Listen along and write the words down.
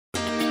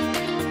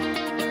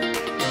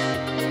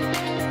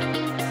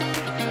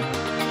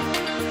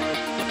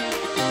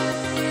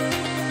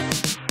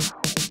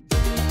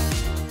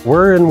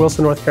We're in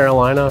Wilson, North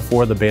Carolina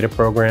for the beta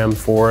program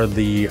for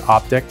the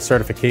OpTIC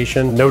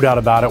certification. No doubt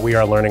about it, we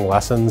are learning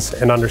lessons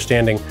and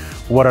understanding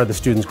what are the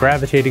students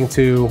gravitating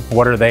to,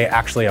 what are they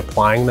actually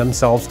applying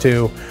themselves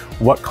to,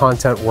 what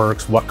content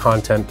works, what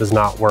content does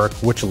not work,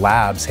 which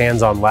labs,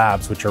 hands-on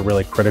labs, which are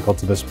really critical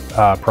to this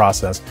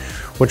process,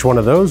 which one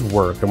of those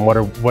work, and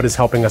what is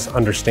helping us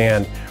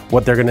understand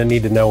what they're going to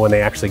need to know when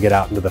they actually get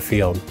out into the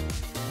field.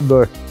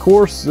 The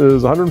course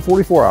is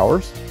 144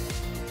 hours.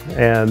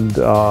 And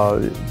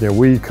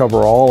we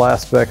cover all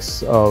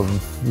aspects of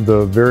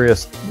the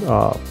various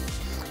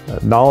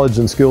knowledge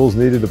and skills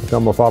needed to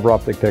become a fiber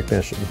optic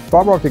technician.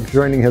 Fiber optic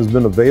training has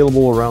been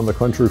available around the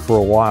country for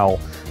a while,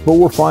 but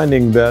we're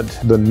finding that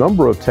the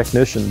number of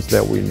technicians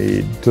that we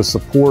need to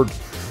support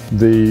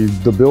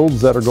the builds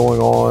that are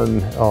going on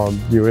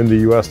in the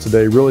U.S.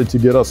 today, really to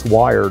get us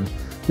wired,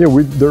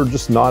 there are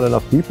just not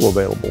enough people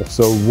available.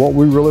 So what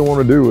we really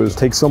want to do is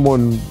take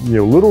someone,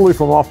 literally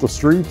from off the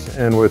street,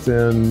 and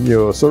within,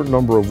 a certain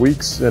number of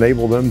weeks,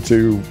 enable them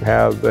to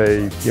have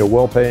a,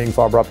 well-paying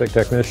fiber optic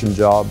technician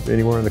job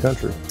anywhere in the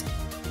country.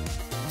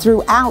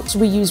 Throughout,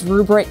 we use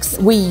rubrics,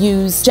 we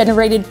use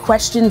generated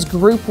questions,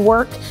 group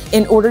work,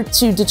 in order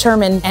to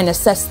determine and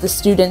assess the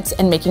students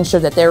and making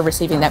sure that they're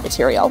receiving that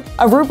material.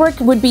 A rubric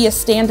would be a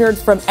standard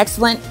from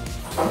excellent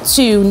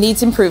to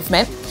needs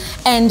improvement,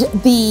 and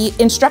the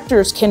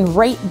instructors can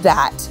rate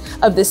that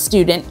of the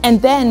student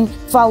and then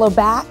follow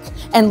back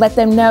and let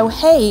them know,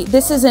 hey,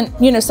 this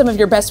isn't some of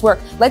your best work.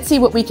 Let's see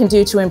what we can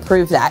do to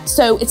improve that.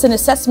 So it's an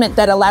assessment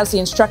that allows the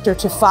instructor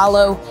to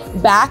follow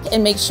back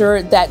and make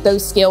sure that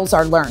those skills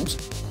are learned.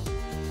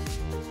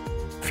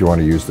 If you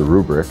want to use the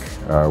rubric,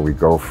 we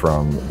go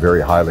from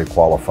very highly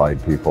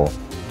qualified people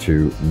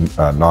to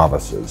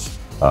novices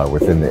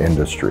within the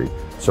industry.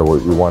 So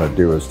what we want to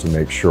do is to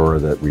make sure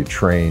that we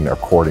train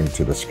according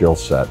to the skill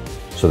set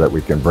so that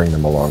we can bring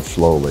them along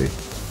slowly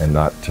and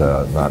not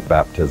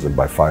baptism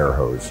by fire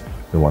hose.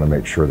 We want to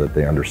make sure that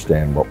they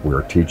understand what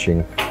we're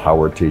teaching, how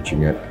we're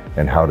teaching it,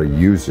 and how to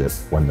use it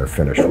when they're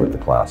finished with the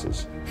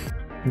classes.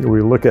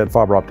 We look at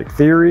fiber optic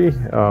theory,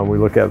 we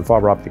look at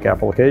fiber optic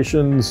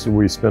applications,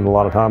 we spend a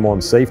lot of time on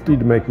safety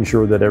to making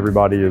sure that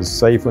everybody is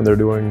safe when they're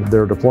doing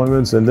their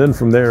deployments, and then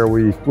from there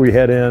we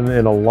head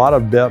in a lot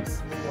of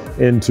depth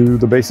into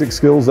the basic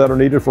skills that are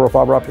needed for a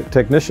fiber optic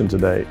technician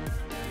today.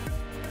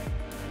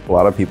 A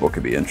lot of people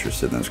could be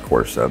interested in this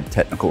course,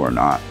 technical or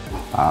not.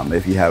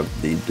 If you have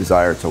the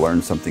desire to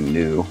learn something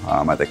new,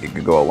 I think it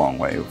could go a long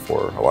way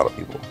for a lot of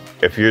people.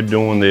 If you're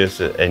doing this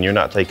and you're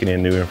not taking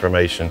in new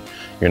information,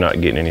 you're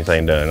not getting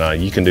anything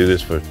done. You can do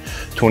this for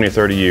 20 or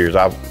 30 years.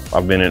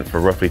 I've been in it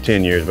for roughly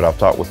 10 years, but I've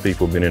talked with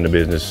people who've been in the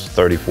business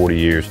 30, 40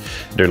 years.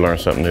 They learn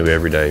something new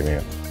every day,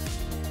 man.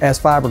 As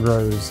fiber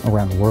grows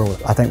around the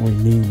world, I think we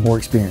need more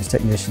experienced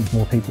technicians,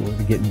 more people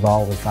to get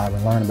involved with fiber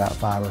and learn about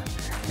fiber,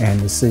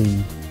 and to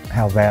see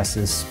how vast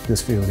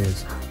this field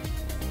is.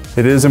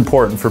 It is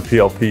important for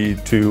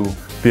PLP to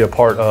be a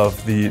part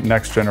of the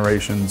next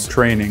generation's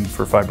training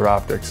for fiber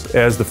optics.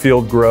 As the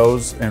field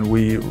grows and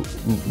we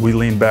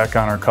lean back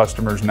on our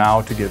customers now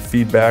to get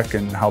feedback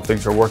and how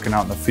things are working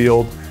out in the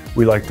field,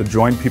 we like to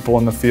join people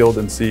in the field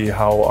and see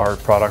how our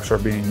products are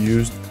being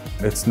used.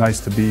 It's nice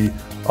to be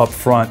up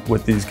front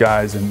with these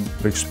guys and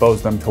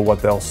expose them to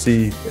what they'll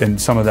see, and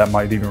some of that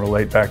might even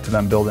relate back to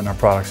them building our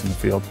products in the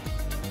field.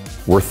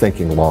 We're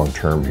thinking long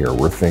term here.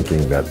 We're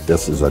thinking that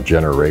this is a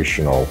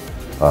generational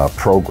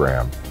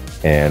program,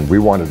 and we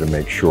wanted to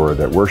make sure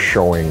that we're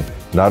showing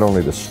not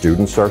only the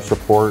students our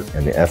support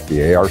and the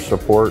FBA our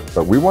support,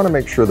 but we want to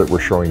make sure that we're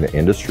showing the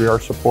industry our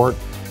support,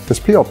 because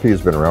PLP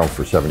has been around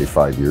for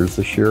 75 years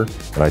this year,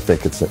 and I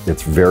think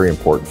it's very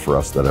important for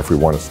us that if we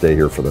want to stay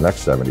here for the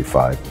next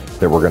 75,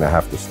 that we're going to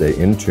have to stay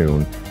in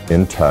tune,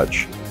 in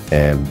touch,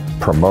 and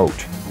promote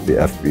the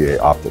FBA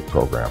OpTIC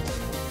program.